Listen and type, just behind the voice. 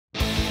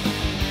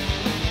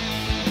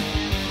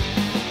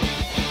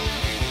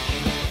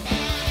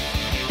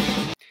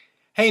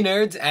Hey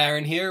nerds,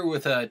 Aaron here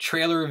with a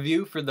trailer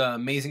review for the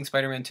Amazing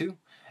Spider-Man 2.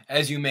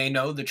 As you may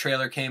know, the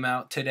trailer came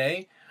out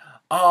today.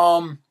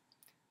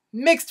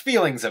 Mixed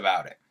feelings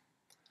about it.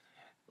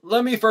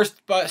 Let me first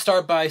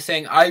start by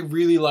saying I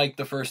really liked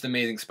the first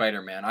Amazing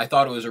Spider-Man. I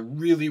thought it was a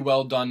really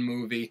well done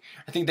movie.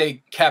 I think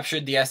they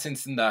captured the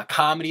essence in the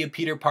comedy of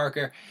Peter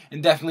Parker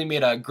and definitely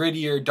made a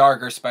grittier,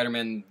 darker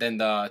Spider-Man than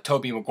the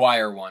Tobey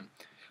Maguire one.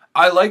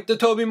 I liked the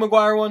Tobey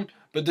Maguire one,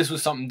 but this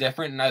was something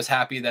different and I was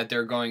happy that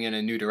they're going in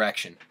a new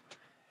direction.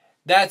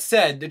 That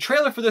said, the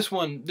trailer for this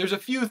one, there's a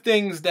few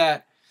things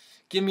that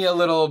give me a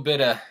little bit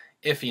of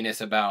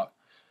iffiness about.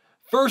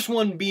 First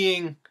one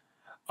being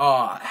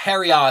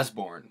Harry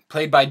Osborn,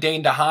 played by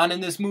Dane DeHaan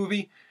in this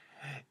movie.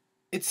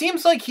 It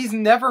seems like he's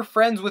never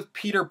friends with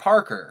Peter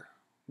Parker,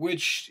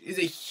 which is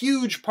a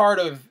huge part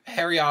of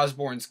Harry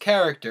Osborn's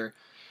character.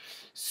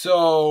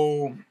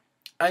 So,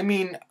 I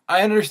mean,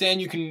 I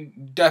understand you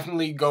can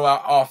definitely go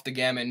out off the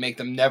gamut and make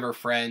them never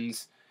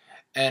friends,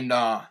 and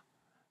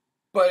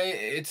but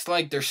it's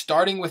like they're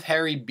starting with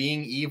Harry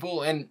being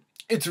evil, and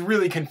it's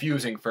really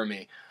confusing for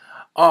me.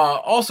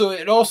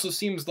 It also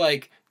seems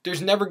like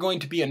there's never going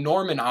to be a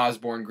Norman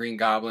Osborn Green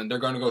Goblin. They're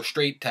going to go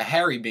straight to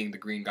Harry being the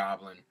Green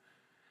Goblin.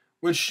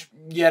 Which,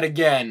 yet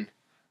again,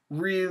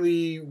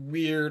 really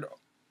weird.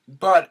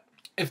 But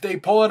if they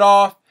pull it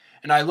off,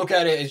 and I look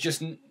at it as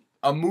just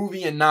a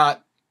movie and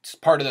not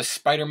part of the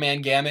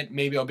Spider-Man gamut,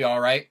 maybe I'll be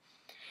alright.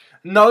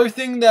 Another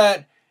thing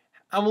that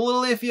I'm a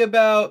little iffy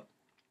about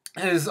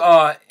is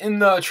in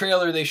the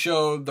trailer they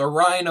show the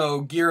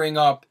Rhino gearing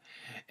up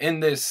in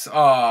this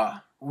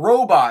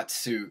robot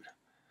suit,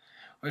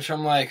 which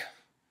I'm like,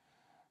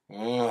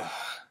 ugh.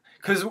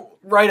 Because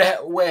right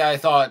away I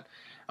thought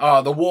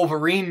the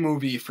Wolverine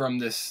movie from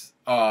this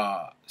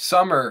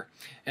summer,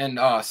 and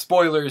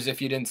spoilers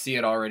if you didn't see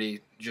it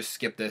already, just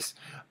skip this.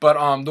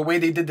 But the way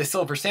they did the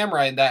Silver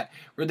Samurai,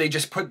 where they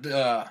just put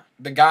the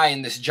guy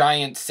in this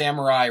giant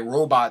samurai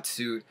robot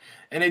suit,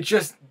 and it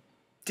just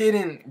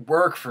didn't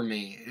work for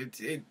me.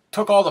 It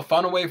took all the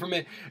fun away from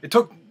it. It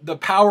took the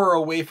power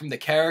away from the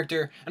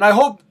character. And I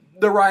hope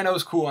the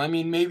Rhino's cool. I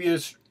mean, maybe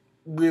it's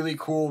really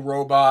cool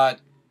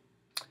robot.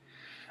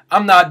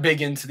 I'm not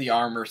big into the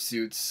armor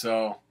suits,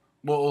 so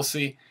we'll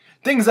see.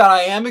 Things that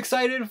I am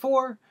excited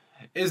for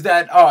is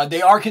that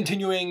they are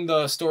continuing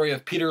the story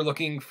of Peter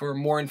looking for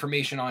more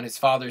information on his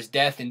father's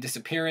death and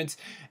disappearance,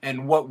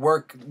 and what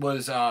work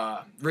was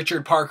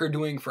Richard Parker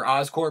doing for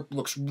Oscorp.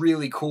 Looks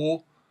really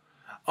cool.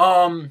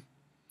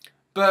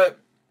 But,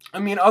 I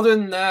mean, other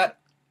than that,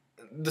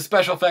 the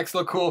special effects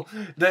look cool.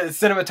 The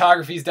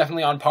cinematography is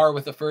definitely on par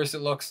with the first, it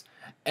looks.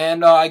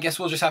 And I guess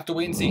we'll just have to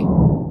wait and see.